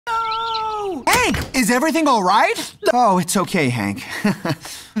Is everything all right? Oh, it's okay, Hank.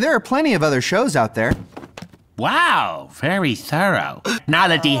 There are plenty of other shows out there. Wow, very thorough.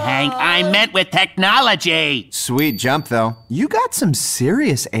 Technology, Hank. I meant with technology. Sweet jump, though. You got some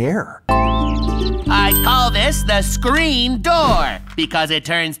serious air. I call this the screen door because it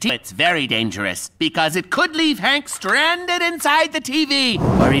turns It's very dangerous because it could leave Hank stranded inside the TV,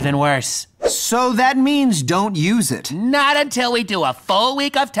 or even worse. So that means don't use it. Not until we do a full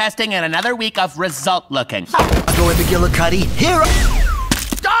week of testing and another week of result looking. Go with McGillicuddy. Here.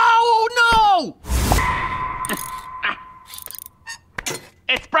 Oh, no!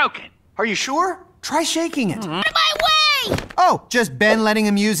 It's broken. Are you sure? Try shaking it. Out of my way! Oh, just Ben letting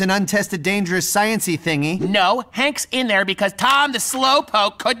him use an untested, dangerous, science-y thingy. No, Hank's in there because Tom the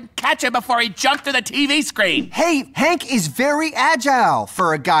Slowpoke couldn't catch him before he jumped through the TV screen. Hey, Hank is very agile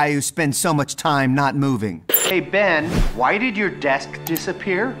for a guy who spends so much time not moving. Hey, Ben, why did your desk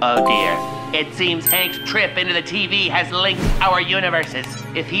disappear? Oh dear. It seems Hank's trip into the TV has linked our universes.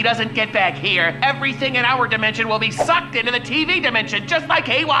 If he doesn't get back here, everything in our dimension will be sucked into the TV dimension, just like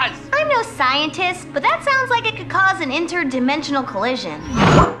he was. I'm no scientist, but that sounds like it could cause an interdimensional collision.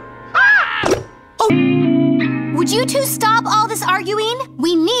 Ah! Oh. Would you two stop all this arguing?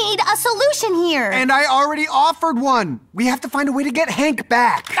 We need a solution here. And I already offered one. We have to find a way to get Hank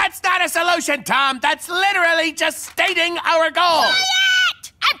back. That's not a solution, Tom. That's literally just stating our goal.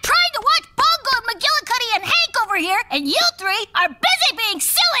 Quiet! I'm trying to watch Bongo and McGillicuddy and Hank over here, and you three are busy being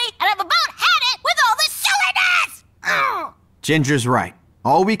silly and have about had it with all this silliness! Ugh. Ginger's right.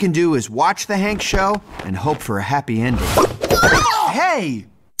 All we can do is watch the Hank show and hope for a happy ending. Hey!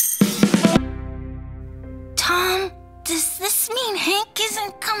 Tom, does this mean Hank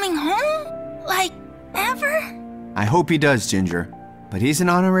isn't coming home? Like, ever? I hope he does, Ginger. But he's an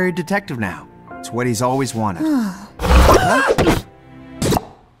honorary detective now. It's what he's always wanted. Huh?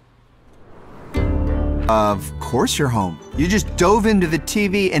 Of course you're home. You just dove into the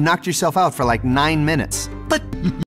TV and knocked yourself out for like 9 minutes. But